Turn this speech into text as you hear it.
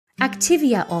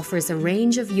Activia offers a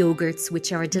range of yogurts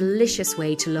which are a delicious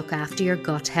way to look after your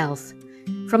gut health.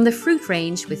 From the fruit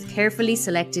range with carefully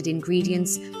selected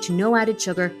ingredients to no added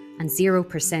sugar and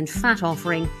 0% fat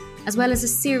offering, as well as a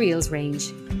cereals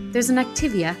range, there's an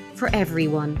Activia for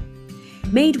everyone.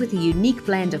 Made with a unique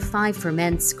blend of 5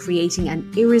 ferments, creating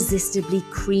an irresistibly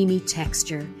creamy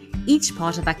texture. Each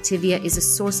pot of Activia is a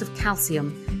source of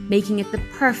calcium, making it the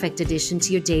perfect addition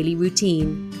to your daily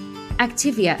routine.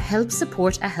 Activia helps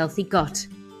support a healthy gut.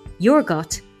 Your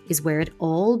gut is where it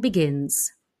all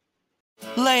begins.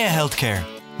 Leia Healthcare,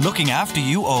 looking after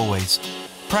you always.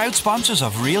 Proud sponsors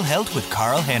of Real Health with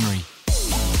Carl Henry.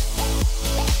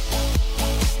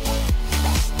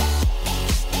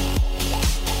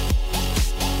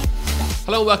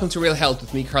 Hello and welcome to Real Health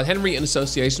with me, Carl Henry, in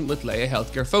association with Leia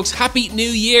Healthcare. Folks, Happy New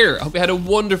Year! I hope you had a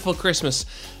wonderful Christmas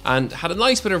and had a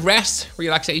nice bit of rest,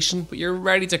 relaxation, but you're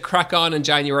ready to crack on in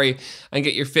January and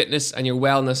get your fitness and your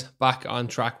wellness back on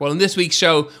track. Well, in this week's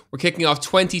show, we're kicking off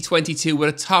 2022 with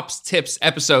a Tops Tips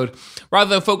episode. Rather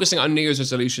than focusing on New Year's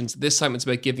resolutions, this time it's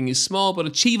about giving you small but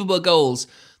achievable goals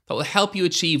that will help you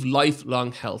achieve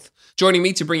lifelong health. Joining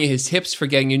me to bring you his tips for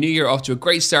getting your new year off to a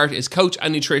great start is coach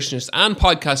and nutritionist and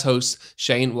podcast host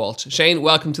Shane Walsh. Shane,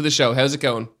 welcome to the show. How's it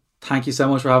going? Thank you so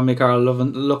much for having me, Carl.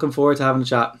 Looking forward to having a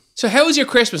chat. So how was your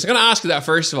Christmas? I'm going to ask you that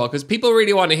first of all, because people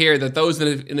really want to hear that those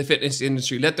in the fitness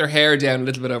industry let their hair down a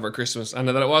little bit over Christmas, and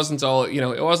that it wasn't all,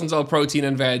 it wasn't all protein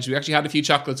and veg. We actually had a few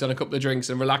chocolates and a couple of drinks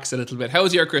and relaxed a little bit. How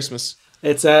was your Christmas?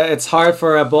 It's hard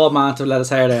for a bald man to let his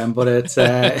hair down, but it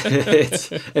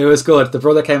was good. The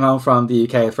brother came home from the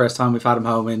UK, first time we've had him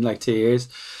home in like 2 years.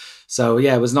 So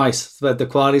yeah, it was nice. But the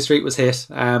quality street was hit,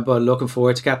 but looking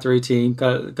forward to get the routine.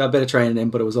 Got a bit of training in,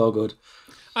 but it was all good.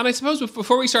 And I suppose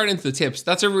before we start into the tips,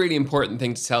 that's a really important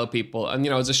thing to tell people. And,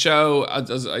 as a show,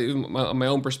 my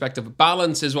own perspective,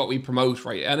 balance is what we promote,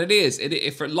 right? And it is.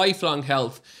 It for lifelong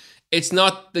health. It's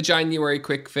not the January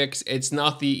quick fix. It's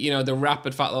not the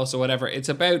rapid fat loss or whatever. It's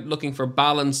about looking for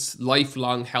balanced,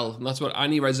 lifelong health. And that's what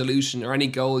any resolution or any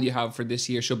goal you have for this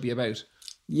year should be about.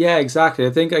 Yeah, exactly. I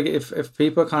think if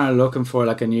people are kind of looking for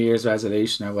like a New Year's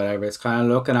resolution or whatever, it's kind of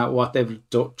looking at what they've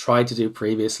tried to do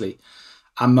previously.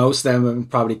 And most of them are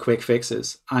probably quick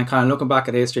fixes. And kind of looking back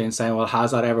at history and saying, well,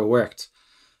 has that ever worked?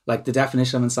 Like the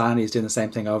definition of insanity is doing the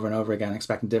same thing over and over again,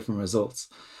 expecting different results.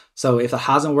 So if it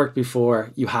hasn't worked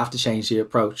before, you have to change the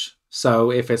approach. So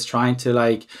if it's trying to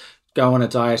like go on a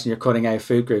diet and you're cutting out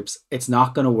food groups, it's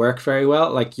not going to work very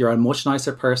well. Like you're a much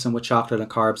nicer person with chocolate and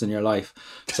carbs in your life.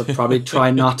 So probably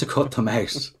try not to cut them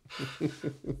out. I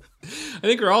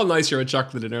think we're all nicer with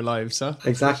chocolate in our lives, huh?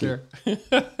 Exactly.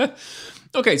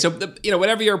 Okay, so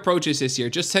whatever your approach is this year,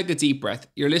 just take a deep breath.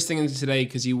 You're listening to today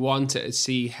because you want to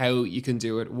see how you can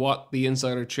do it, what the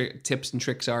insider tips and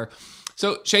tricks are.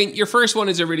 So Shane, your first one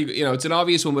is a really, it's an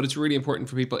obvious one, but it's really important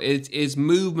for people. It is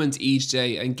movement each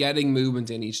day and getting movement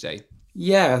in each day.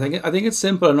 Yeah, I think it's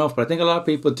simple enough, but I think a lot of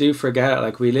people do forget it.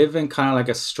 Like we live in kind of like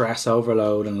a stress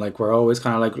overload, and like we're always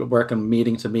kind of like working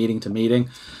meeting to meeting to meeting.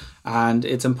 And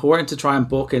it's important to try and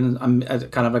book in a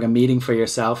kind of like a meeting for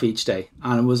yourself each day.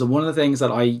 And it was one of the things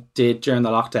that I did during the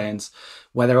lockdowns,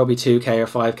 whether it be 2K or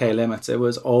 5K limits, it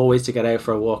was always to get out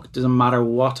for a walk. It doesn't matter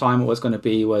what time it was going to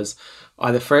be, was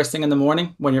either first thing in the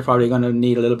morning when you're probably going to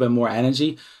need a little bit more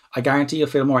energy. I guarantee you'll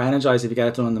feel more energized if you get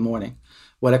it done in the morning.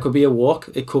 Well, it could be a walk,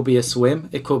 it could be a swim,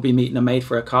 it could be meeting a mate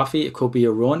for a coffee, it could be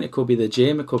a run, it could be the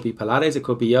gym, it could be Pilates, it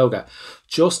could be yoga.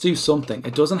 Just do something.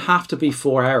 It doesn't have to be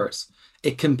 4 hours.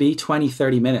 It can be 20,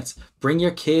 30 minutes. Bring your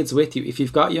kids with you. If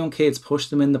you've got young kids, push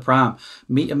them in the pram.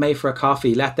 Meet a mate for a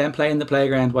coffee. Let them play in the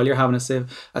playground while you're having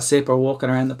a sip or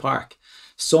walking around the park.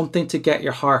 Something to get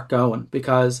your heart going,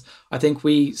 because I think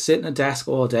we sit in a desk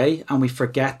all day and we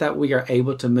forget that we are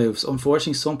able to move. So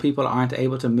unfortunately, some people aren't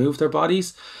able to move their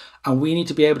bodies, and we need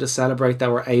to be able to celebrate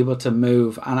that we're able to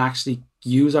move and actually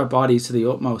use our bodies to the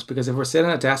utmost. Because if we're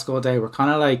sitting at a desk all day, we're kind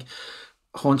of like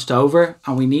hunched over,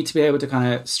 and we need to be able to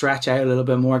kind of stretch out a little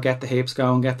bit more, get the hips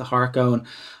going, get the heart going.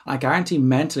 I guarantee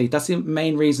mentally, that's the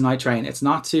main reason I train. It's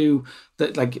not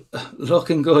that like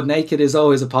looking good naked is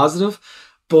always a positive,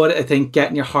 but I think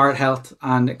getting your heart health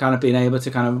and kind of being able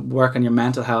to kind of work on your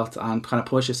mental health and kind of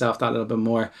push yourself that little bit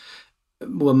more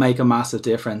will make a massive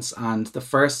difference. And the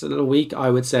first little week, I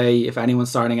would say, if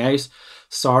anyone's starting out,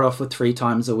 start off with 3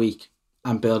 times a week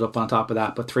and build up on top of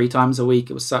that. But 3 times a week,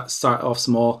 it was start off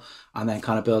small and then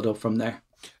kind of build up from there.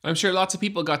 I'm sure lots of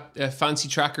people got fancy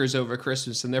trackers over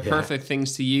Christmas, and they're perfect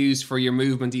things to use for your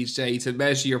movement each day, to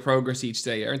measure your progress each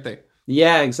day, aren't they?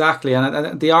 Yeah, exactly,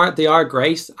 and they are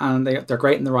great, and they're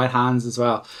great in the right hands as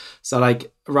well. So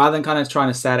like rather than kind of trying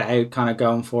to set it out, kind of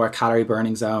going for a calorie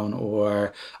burning zone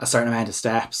or a certain amount of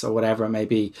steps or whatever it may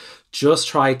be, just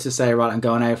try to say, right, I'm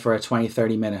going out for a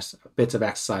 20-30 minute bits of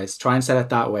exercise. Try and set it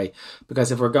that way,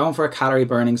 because if we're going for a calorie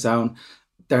burning zone,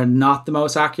 they're not the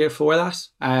most accurate for that.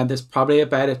 And there's probably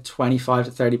about a 25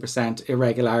 to 30%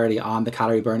 irregularity on the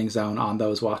calorie burning zone on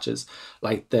those watches.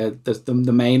 Like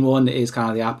the main one is kind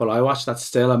of the Apple iWatch. That's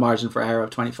still a margin for error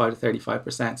of 25 to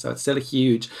 35%. So it's still a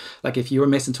huge, like if you were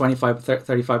missing 25 to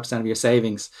 35% of your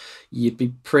savings, you'd be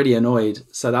pretty annoyed.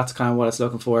 So that's kind of what it's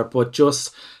looking for. But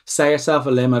just set yourself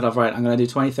a limit of, right, I'm going to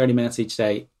do 20-30 minutes each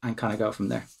day and kind of go from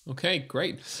there. Okay,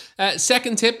 great.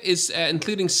 Second tip is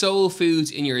including soul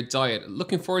foods in your diet.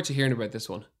 Looking forward to hearing about this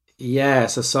one. Yeah,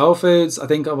 so soul foods, I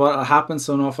think what happens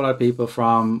to an awful lot of people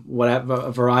from whatever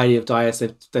a variety of diets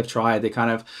they've tried, they kind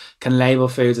of can label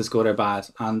foods as good or bad.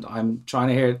 And I'm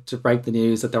trying to break the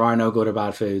news that there are no good or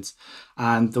bad foods.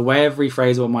 And the way I've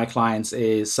rephrased it with my clients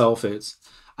is soul foods.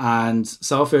 And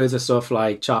soul foods are stuff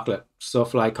like chocolate,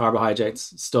 stuff like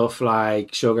carbohydrates, stuff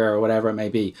like sugar or whatever it may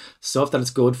be, stuff that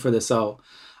is good for the soul.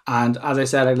 And as I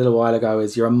said a little while ago,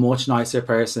 is you're a much nicer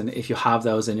person if you have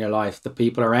those in your life. The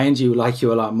people around you like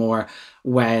you a lot more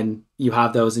when you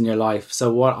have those in your life.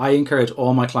 So what I encourage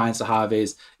all my clients to have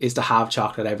is to have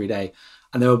chocolate every day.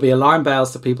 And there will be alarm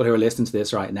bells to people who are listening to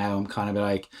this right now. I'm kind of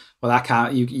like, well, that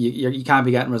can't you can't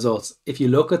be getting results. If you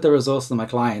look at the results of my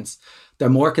clients, they're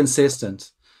more consistent.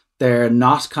 They're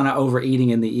not kind of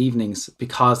overeating in the evenings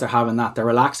because they're having that. They're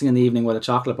relaxing in the evening with a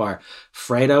chocolate bar.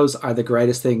 Freddos are the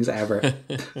greatest things ever.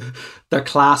 They're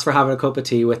class for having a cup of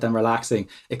tea with them, relaxing.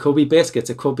 It could be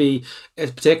biscuits. It could be,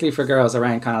 particularly for girls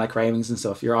around kind of like cravings and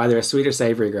stuff. You're either a sweet or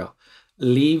savory girl.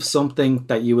 Leave something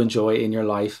that you enjoy in your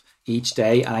life each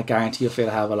day, and I guarantee you'll feel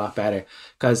a hell of a lot better.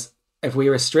 Because if we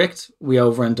restrict, we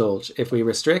overindulge. If we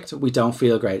restrict, we don't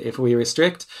feel great. If we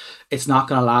restrict, it's not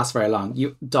going to last very long.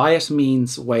 Diet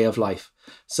means way of life.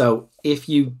 So if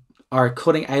you are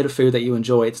cutting out a food that you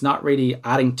enjoy, it's not really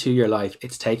adding to your life.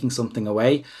 It's taking something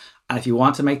away. And if you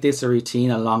want to make this a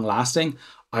routine and long lasting,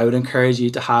 I would encourage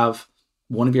you to have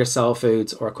one of your soul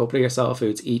foods or a couple of your soul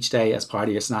foods each day as part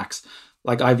of your snacks.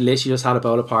 Like I've literally just had a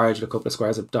bowl of porridge with a couple of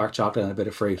squares of dark chocolate and a bit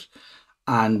of fruit.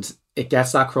 And it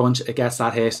gets that crunch, it gets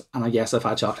that hit, and I guess I've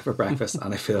had chocolate for breakfast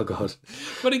and I feel good.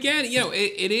 But again,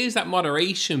 it is that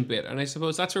moderation bit, and I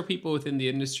suppose that's where people within the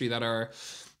industry that are,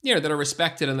 that are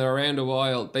respected and they're around a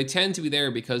while, they tend to be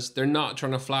there because they're not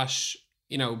trying to flash,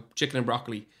 chicken and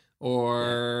broccoli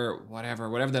or whatever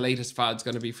the latest fad's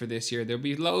going to be for this year. There'll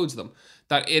be loads of them.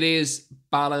 That it is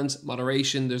balance,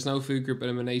 moderation. There's no food group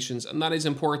eliminations, and that is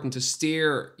important to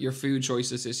steer your food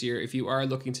choices this year. If you are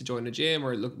looking to join a gym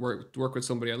or work with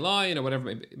somebody online or whatever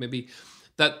it may be,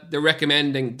 that they're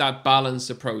recommending that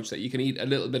balanced approach, that you can eat a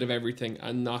little bit of everything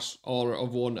and not all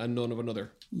of one and none of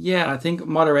another. Yeah, I think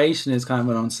moderation is kind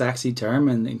of an unsexy term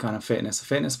in kind of fitness.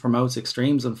 Fitness promotes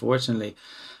extremes, unfortunately.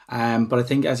 But I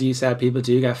think, as you said, people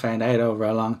do get found out over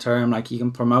a long term. Like you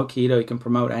can promote keto, you can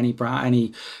promote any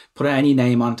brand, put any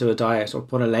name onto a diet or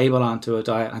put a label onto a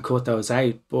diet and cut those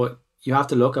out. But you have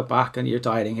to look back at your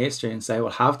dieting history and say,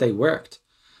 well, have they worked?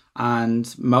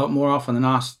 And more often than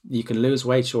not, you can lose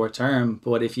weight short term.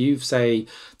 But if you've, say,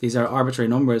 these are arbitrary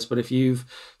numbers, but if you've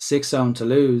 6 stone to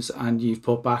lose and you've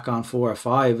put back on 4 or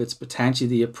 5, it's potentially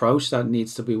the approach that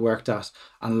needs to be worked at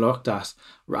and looked at,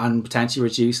 and potentially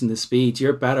reducing the speed.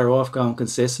 You're better off going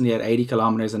consistently at 80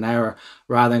 kilometers an hour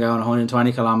rather than going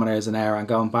 120 kilometers an hour and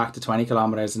going back to 20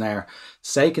 kilometers an hour.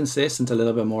 Stay consistent a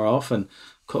little bit more often.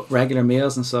 Cook regular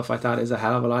meals and stuff like that is a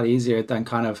hell of a lot easier than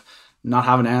kind of not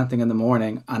having anything in the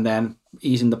morning and then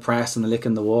eating the press and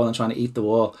licking the wall and trying to eat the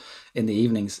wall in the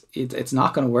evenings. It's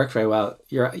not going to work very well.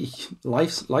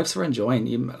 Life's for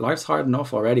enjoying. Life's hard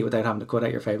enough already without having to cut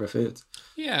out your favorite foods.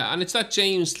 Yeah, and it's that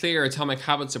James Clear Atomic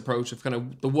Habits approach of kind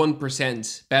of the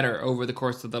 1% better over the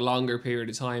course of the longer period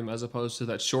of time, as opposed to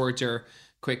that shorter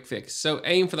quick fix. So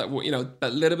aim for that,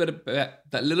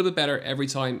 that little bit better every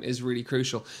time is really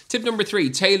crucial. Tip number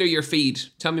 3, tailor your feed.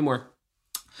 Tell me more.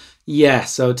 Yeah,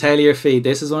 so tailor your feed.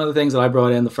 This is one of the things that I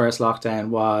brought in the first lockdown.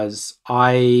 Was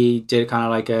I did kind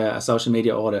of like a social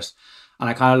media audit, and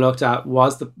I kind of looked at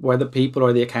were the people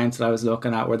or the accounts that I was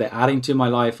looking at, were they adding to my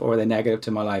life or were they negative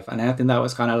to my life? And anything that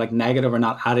was kind of like negative or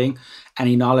not adding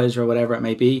any knowledge or whatever it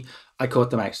may be, I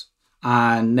cut them out.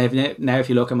 And now if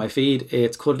you look at my feed,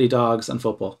 it's cuddly dogs and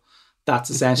football. That's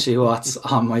essentially what's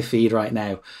on my feed right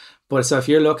now. But so if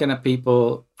you're looking at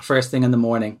people first thing in the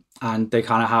morning and they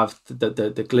kind of have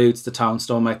the glutes, the toned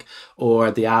stomach,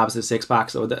 or the abs, the six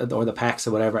packs, or the pecs,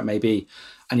 or whatever it may be,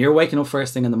 and you're waking up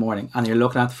first thing in the morning and you're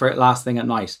looking at the last thing at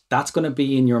night, that's going to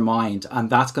be in your mind, and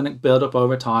that's going to build up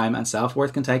over time, and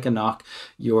self-worth can take a knock.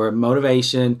 Your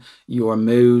motivation, your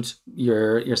mood,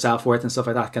 your self-worth and stuff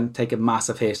like that can take a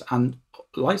massive hit. And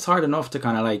life's hard enough to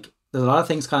kind of like, there's a lot of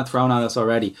things kind of thrown at us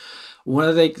already. One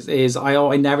of the things is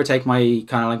I never take my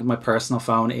kind of like my personal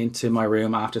phone into my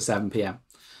room after 7 p.m.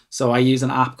 So I use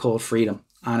an app called Freedom.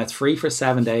 And it's free for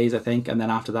 7 days, I think. And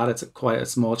then after that, it's quite a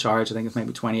small charge. I think it's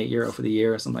maybe €28 for the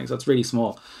year or something. So it's really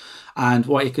small. And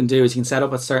what you can do is you can set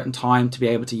up a certain time to be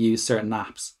able to use certain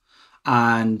apps.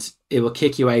 And it will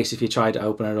kick you out if you try to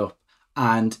open it up.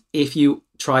 And if you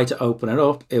try to open it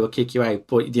up, it will kick you out.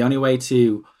 But the only way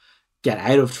to get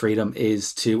out of Freedom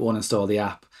is to uninstall the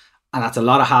app. And that's a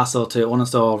lot of hassle to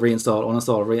uninstall, reinstall,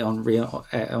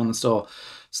 uninstall.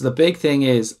 So the big thing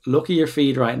is, look at your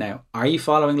feed right now. Are you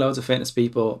following loads of fitness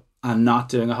people and not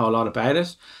doing a whole lot about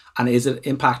it? And is it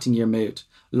impacting your mood?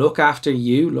 Look after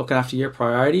you, look after your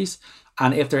priorities.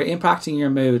 And if they're impacting your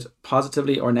mood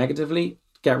positively or negatively,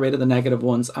 get rid of the negative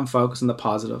ones and focus on the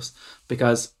positives.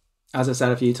 Because as I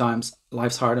said a few times,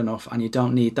 life's hard enough and you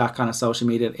don't need that kind of social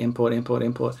media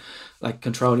input. Like,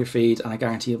 control your feed, and I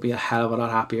guarantee you'll be a hell of a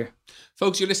lot happier.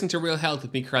 Folks, you're listening to Real Health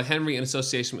with me, Carl Henry, in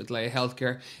association with Leia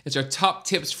Healthcare. It's our top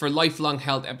tips for lifelong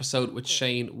health episode with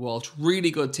Shane Walsh.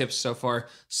 Really good tips so far.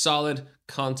 Solid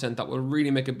content that will really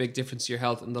make a big difference to your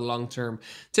health in the long term.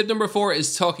 Tip number 4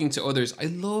 is talking to others. I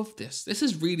love this. This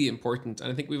is really important.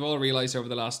 And I think we've all realized over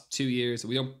the last 2 years,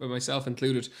 we don't, myself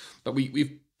included, but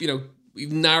we've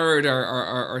narrowed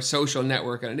our social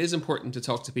network, and it is important to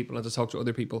talk to people and to talk to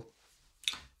other people.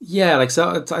 Yeah, like,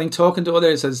 so I think talking to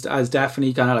others has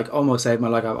definitely kind of like almost saved my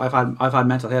life. I've had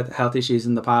mental health issues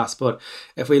in the past, but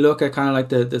if we look at kind of like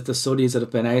the studies that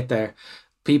have been out there,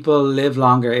 people live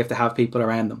longer if they have people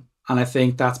around them. And I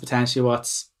think that's potentially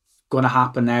what's going to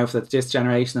happen now for this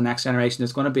generation, the next generation.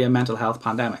 There's going to be a mental health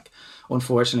pandemic,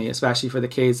 unfortunately, especially for the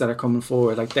kids that are coming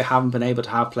forward. Like, they haven't been able to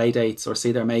have play dates or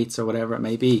see their mates or whatever it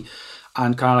may be.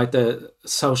 And kind of like the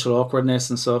social awkwardness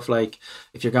and stuff, like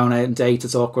if you're going out on dates,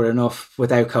 it's awkward enough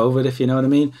without COVID, if you know what I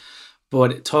mean.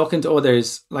 But talking to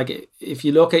others, like if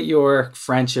you look at your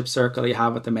friendship circle you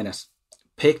have at the minute,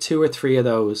 pick 2 or 3 of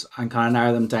those and kind of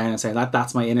narrow them down and say,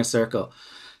 that's my inner circle.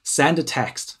 Send a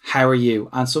text, how are you?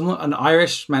 And an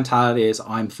Irish mentality is,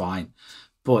 I'm fine.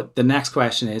 But the next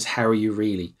question is, how are you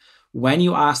really? When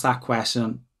you ask that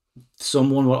question,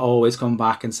 someone will always come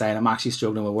back and say, I'm actually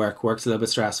struggling with work. Work's a little bit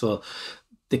stressful.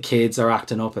 The kids are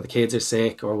acting up, or the kids are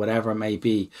sick, or whatever it may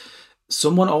be.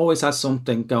 Someone always has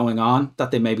something going on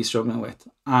that they may be struggling with.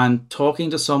 And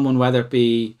talking to someone, whether it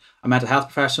be a mental health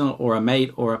professional or a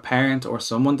mate or a parent or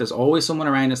someone, there's always someone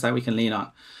around us that we can lean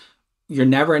on. You're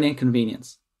never an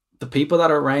inconvenience. The people that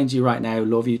are around you right now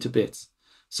love you to bits.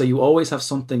 So you always have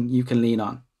something you can lean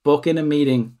on. Book in a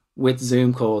meeting with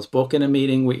Zoom calls, book in a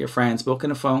meeting with your friends, book in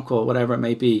a phone call, whatever it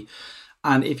may be.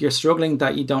 And if you're struggling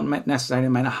that you don't necessarily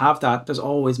might not have that, there's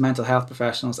always mental health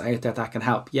professionals out there that can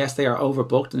help. Yes, they are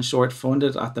overbooked and short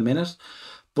funded at the minute,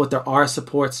 but there are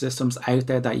support systems out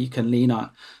there that you can lean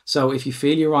on. So if you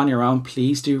feel you're on your own,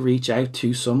 please do reach out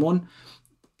to someone.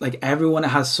 Like, everyone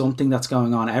has something that's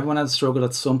going on. Everyone has struggled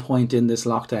at some point in this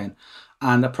lockdown.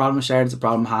 And a problem shared is a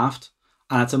problem halved.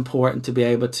 And it's important to be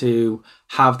able to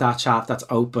have that chat that's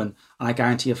open. And I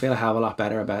guarantee you'll feel a hell of a lot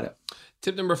better about it.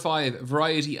 Tip number 5,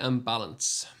 variety and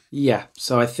balance. Yeah,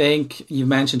 so I think you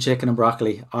mentioned chicken and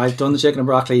broccoli. I've done the chicken and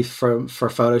broccoli for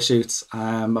photo shoots.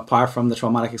 Apart from the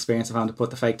traumatic experience of having to put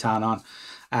the fake tan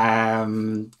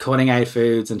on, cutting out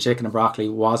foods and chicken and broccoli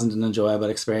wasn't an enjoyable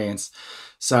experience.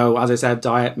 So as I said,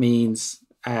 diet means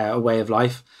a way of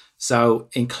life. So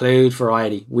include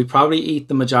variety. We probably eat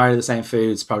the majority of the same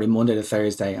foods, probably Monday to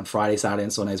Thursday, and Friday, Saturday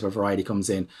and Sundays where variety comes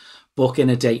in. Book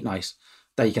in a date night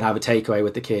that you can have a takeaway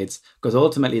with the kids, because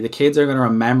ultimately the kids are going to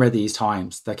remember these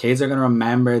times. The kids are going to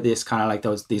remember this kind of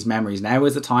like these memories. Now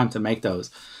is the time to make those.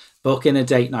 Book in a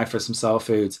date night for some soul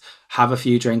foods. Have a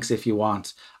few drinks if you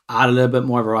want. Add a little bit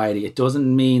more variety. It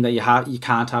doesn't mean that you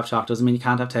can't have chocolate. Doesn't mean you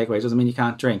can't have takeaway. Doesn't mean you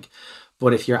can't drink.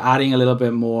 But if you're adding a little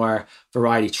bit more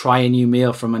variety, try a new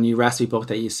meal from a new recipe book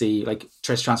that you see. Like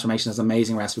Trish Transformation has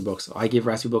amazing recipe books. I give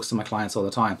recipe books to my clients all the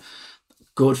time.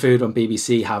 Good Food on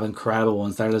BBC have incredible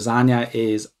ones. Their lasagna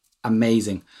is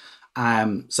amazing.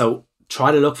 So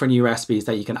try to look for new recipes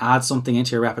that you can add something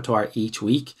into your repertoire each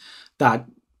week. That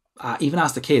even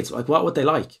ask the kids, like, what would they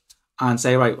like? And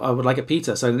say, right, I would like a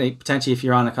pizza. So they, potentially if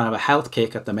you're on a kind of a health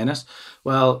kick at the minute,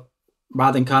 well,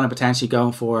 rather than kind of potentially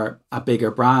going for a bigger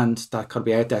brand that could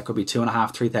be out there, could be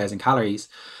 2,500, 3,000 calories,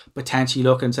 potentially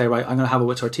look and say, right, I'm going to have it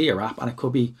with tortilla wrap, and it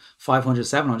could be 500,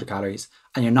 700 calories,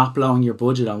 and you're not blowing your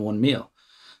budget on one meal.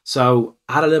 So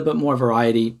add a little bit more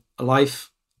variety.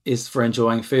 Life is for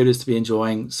enjoying. Food is to be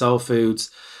enjoying. Soul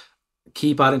foods.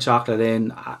 Keep adding chocolate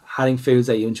in, adding foods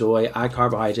that you enjoy, add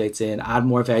carbohydrates in, add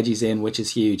more veggies in, which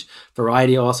is huge.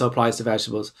 Variety also applies to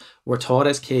vegetables. We're taught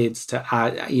as kids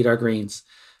to eat our greens.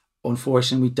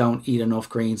 Unfortunately, we don't eat enough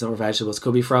greens or vegetables.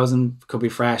 Could be frozen, could be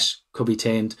fresh, could be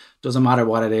tinned. Doesn't matter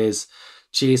what it is.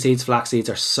 Chia seeds, flax seeds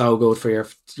are so good for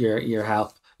your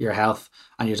health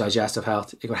and your digestive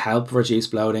health. It will help reduce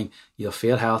bloating. You'll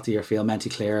feel healthier, feel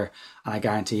mentally clearer, and I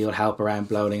guarantee you'll help around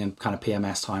bloating and kind of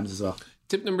PMS times as well.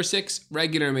 Tip number 6,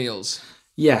 regular meals.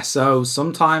 Yeah, so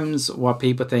sometimes what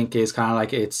people think is kind of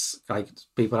like it's like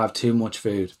people have too much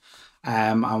food.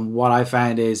 And what I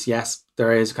found is, yes,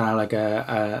 there is kind of like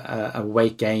a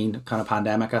weight gain kind of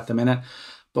pandemic at the minute.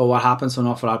 But what happens to an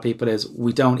awful lot of people is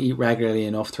we don't eat regularly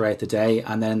enough throughout the day.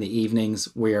 And then in the evenings,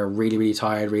 we're really, really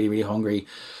tired, really, really hungry.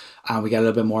 And we get a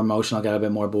little bit more emotional, get a little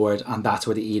bit more bored. And that's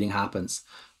where the eating happens.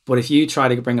 But if you try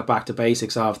to bring it back to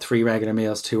basics of 3 regular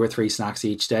meals, 2 or 3 snacks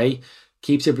each day,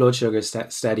 keeps your blood sugar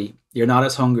steady. You're not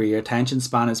as hungry. Your attention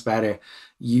span is better.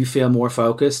 You feel more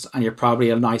focused and you're probably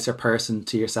a nicer person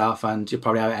to yourself and you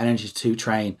probably have energy to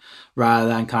train rather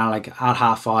than kind of like at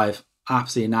 5:30,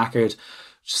 absolutely knackered,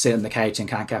 sit on the couch and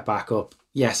can't get back up.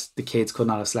 Yes, the kids could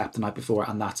not have slept the night before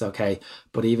and that's okay.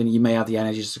 But even you may have the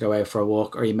energy just to go out for a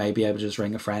walk or you may be able to just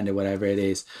ring a friend or whatever it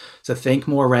is. So think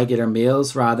more regular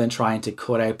meals rather than trying to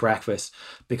cut out breakfast,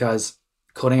 because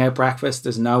cutting out breakfast,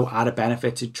 there's no added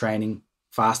benefit to training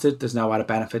fasted. There's no added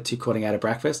benefit to cutting out a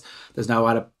breakfast. There's no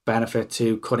added benefit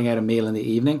to cutting out a meal in the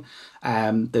evening.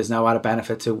 There's no added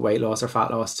benefit to weight loss or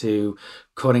fat loss to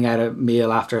cutting out a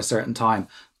meal after a certain time.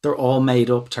 They're all made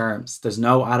up terms. There's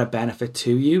no added benefit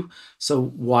to you. So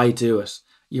why do it?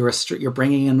 You're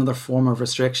bringing another form of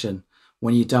restriction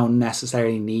when you don't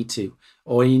necessarily need to.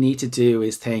 All you need to do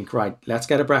is think, right, let's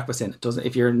get a breakfast in.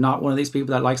 If you're not one of these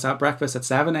people that likes to have breakfast at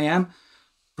 7 a.m.,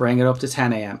 bring it up to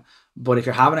 10 a.m. But if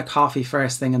you're having a coffee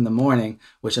first thing in the morning,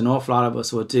 which an awful lot of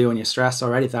us will do and you're stressed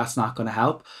already, that's not going to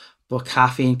help. But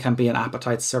caffeine can be an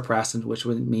appetite suppressant, which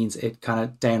means it kind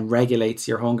of down regulates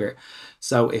your hunger.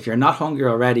 So if you're not hungry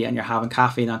already and you're having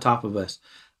caffeine on top of it,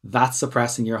 that's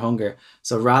suppressing your hunger.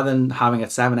 So rather than having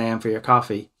it 7 a.m. for your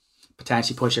coffee,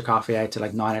 potentially push your coffee out to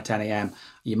like 9 or 10 a.m.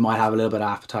 You might have a little bit of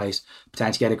appetite,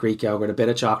 potentially get a Greek yogurt, a bit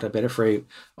of chocolate, a bit of fruit,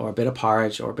 or a bit of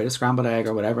porridge, or a bit of scrambled egg,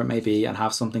 or whatever it may be, and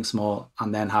have something small,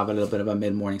 and then have a little bit of a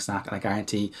mid-morning snack. And I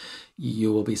guarantee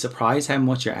you will be surprised how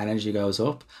much your energy goes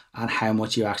up and how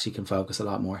much you actually can focus a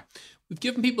lot more. We've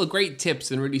given people great tips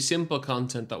and really simple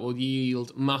content that will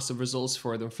yield massive results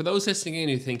for them. For those listening in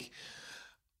who think,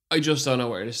 I just don't know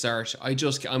where to start.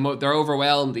 They're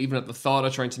overwhelmed even at the thought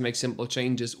of trying to make simple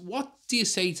changes. What do you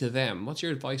say to them? What's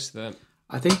your advice to them?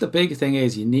 I think the big thing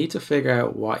is you need to figure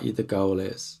out what the goal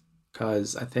is.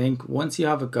 Because I think once you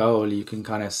have a goal, you can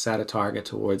kind of set a target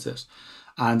towards it.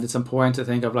 And it's important to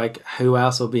think of like who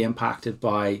else will be impacted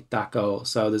by that goal.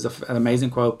 So there's an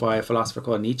amazing quote by a philosopher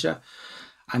called Nietzsche.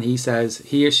 And he says,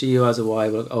 he or she who has a why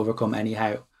will overcome any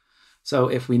how. So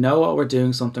if we know what we're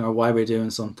doing something or why we're doing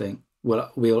something,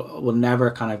 we'll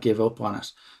never kind of give up on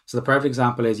it. So the perfect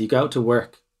example is you go to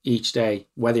work each day,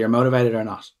 whether you're motivated or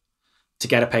not, to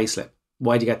get a pay slip.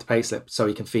 Why do you get the pay slip? So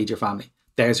you can feed your family.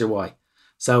 There's your why.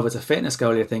 So if it's a fitness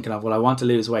goal you're thinking of, well, I want to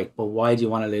lose weight. Well, why do you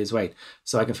want to lose weight?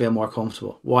 So I can feel more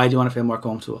comfortable. Why do you want to feel more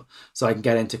comfortable? So I can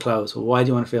get into clothes. Well, why do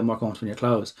you want to feel more comfortable in your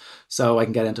clothes? So I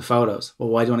can get into photos. Well,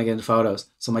 why do you want to get into photos?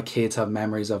 So my kids have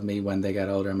memories of me when they get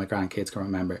older and my grandkids can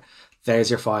remember.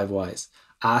 There's your 5 whys.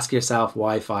 Ask yourself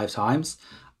why 5 times,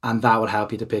 and that will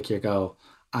help you to pick your goal.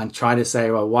 And try to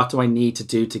say, well, what do I need to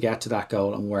do to get to that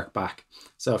goal and work back?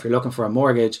 So if you're looking for a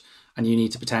mortgage and you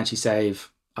need to potentially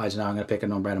save, I don't know, I'm going to pick a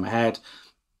number out of my head,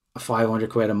 500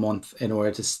 quid a month in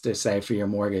order to save for your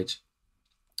mortgage.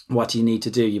 What do you need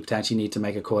to do? You potentially need to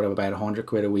make a quota of about 100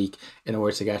 quid a week in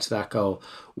order to get to that goal.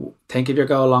 Think of your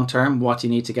goal long term. What do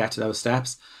you need to get to those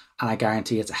steps? And I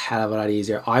guarantee it's a hell of a lot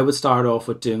easier. I would start off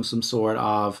with doing some sort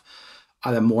of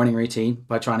a morning routine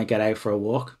by trying to get out for a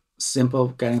walk. Simple,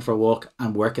 getting for a walk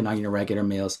and working on your regular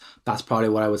meals. That's probably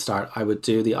what I would start. I would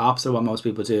do the opposite of what most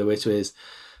people do, which is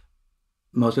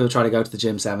most people try to go to the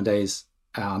gym 7 days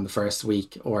on the first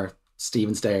week or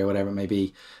Stephen's Day or whatever it may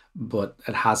be, but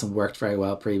it hasn't worked very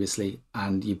well previously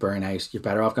and you burn out. You're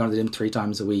better off going to the gym 3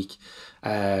 times a week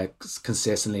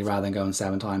consistently rather than going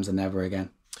 7 times and never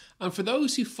again. And for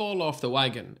those who fall off the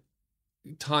wagon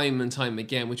time and time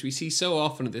again, which we see so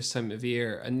often at this time of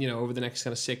year and, you know, over the next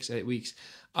kind of 6-8 weeks,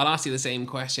 I'll ask you the same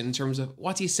question in terms of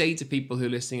what do you say to people who are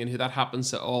listening and who that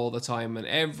happens to all the time, and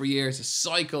every year it's a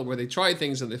cycle where they try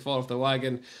things and they fall off the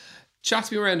wagon. Chat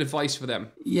to me around advice for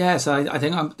them. Yes, I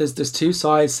think there's two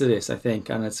sides to this, I think,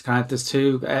 and it's kind of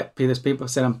there's people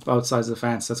sit on both sides of the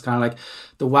fence. So it's kind of like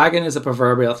the wagon is a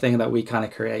proverbial thing that we kind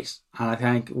of create, and I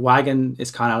think wagon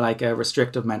is kind of like a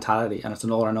restrictive mentality, and it's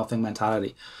an all or nothing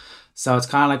mentality. So it's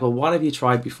kind of like, well, what have you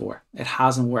tried before? It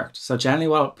hasn't worked. So generally,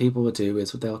 what people would do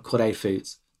is they'll cut out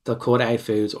foods. They'll cut out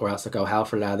foods, or else they'll go hell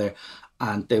for leather,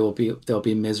 and they'll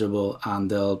be miserable, and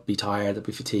they'll be tired, they'll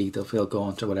be fatigued, they'll feel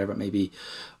gaunt or whatever it may be.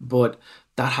 But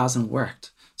that hasn't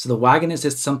worked. So the wagon is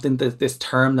just something that this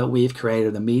term that we've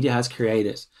created, the media has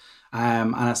created,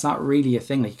 and it's not really a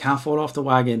thing. Like, you can't fall off the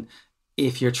wagon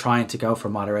if you're trying to go for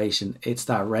moderation. It's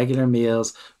that regular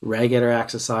meals, regular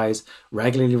exercise,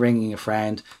 regularly ringing a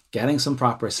friend, getting some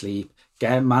proper sleep,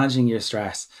 managing your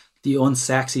stress, the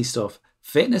unsexy stuff.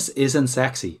 Fitness isn't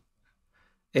sexy.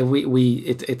 It's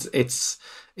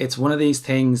one of these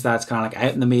things that's kind of like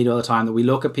out in the media all the time, that we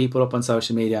look at people up on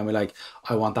social media and we're like,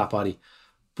 I want that body.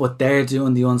 But they're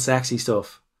doing the unsexy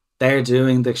stuff. They're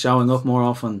doing the showing up more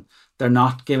often. They're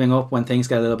not giving up when things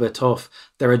get a little bit tough.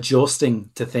 They're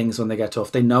adjusting to things when they get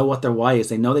tough. They know what their why is.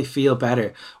 They know they feel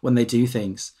better when they do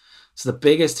things. So the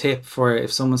biggest tip for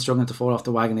if someone's struggling to fall off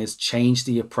the wagon is change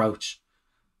the approach.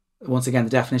 Once again, the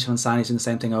definition of insanity is doing the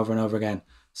same thing over and over again.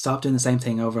 Stop doing the same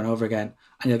thing over and over again,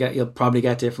 and you'll probably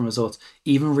get different results.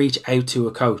 Even reach out to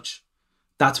a coach.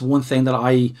 That's one thing that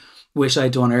I wish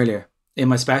I'd done earlier.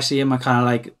 Especially in my kind of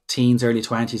like teens, early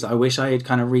 20s, I wish I had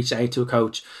kind of reached out to a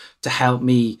coach to help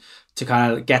me to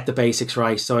kind of get the basics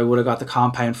right. So I would have got the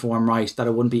compound form right, that I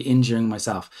wouldn't be injuring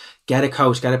myself. Get a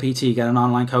coach, get a PT, get an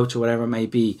online coach or whatever it may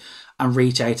be, and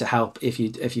reach out to help if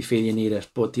you feel you need it.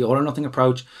 But the all or nothing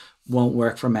approach won't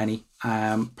work for many,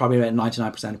 probably about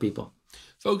 99% of people.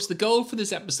 Folks, the goal for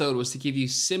this episode was to give you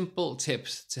simple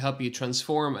tips to help you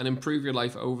transform and improve your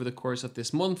life over the course of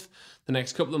this month, the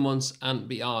next couple of months and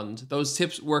beyond. Those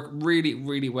tips work really,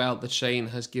 really well that Shane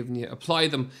has given you. Apply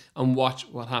them and watch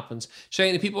what happens.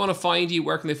 Shane, if people want to find you,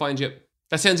 where can they find you?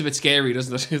 That sounds a bit scary,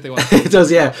 doesn't it? If they want. It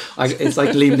does, yeah. It's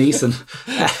like Liam Neeson.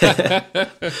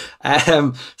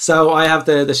 So I have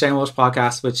the Shane Walsh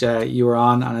podcast, which you were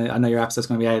on, and I know your episode's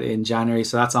going to be out in January.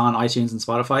 So that's on iTunes and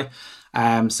Spotify.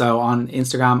 So on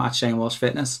Instagram at Shane Walsh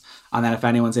Fitness, and then if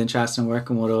anyone's interested in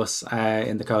working with us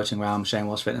in the coaching realm,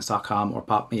 ShaneWalshFitness.com, or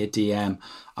pop me a DM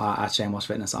at Shane Walsh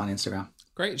Fitness on Instagram.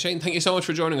 Great, Shane. Thank you so much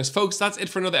for joining us. Folks, that's it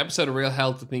for another episode of Real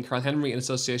Health with me, Carl Henry, in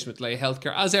association with Leia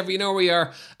Healthcare. As ever, you know where we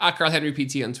are, at Carl Henry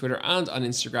PT on Twitter and on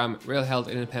Instagram,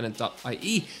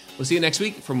 realhealthindependent.ie. We'll see you next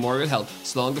week for more Real Health.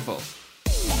 Slán go fóill.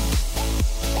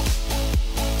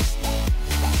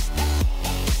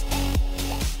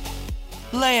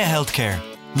 Leia Healthcare,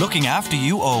 looking after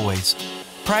you always.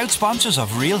 Proud sponsors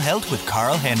of Real Health with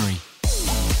Carl Henry.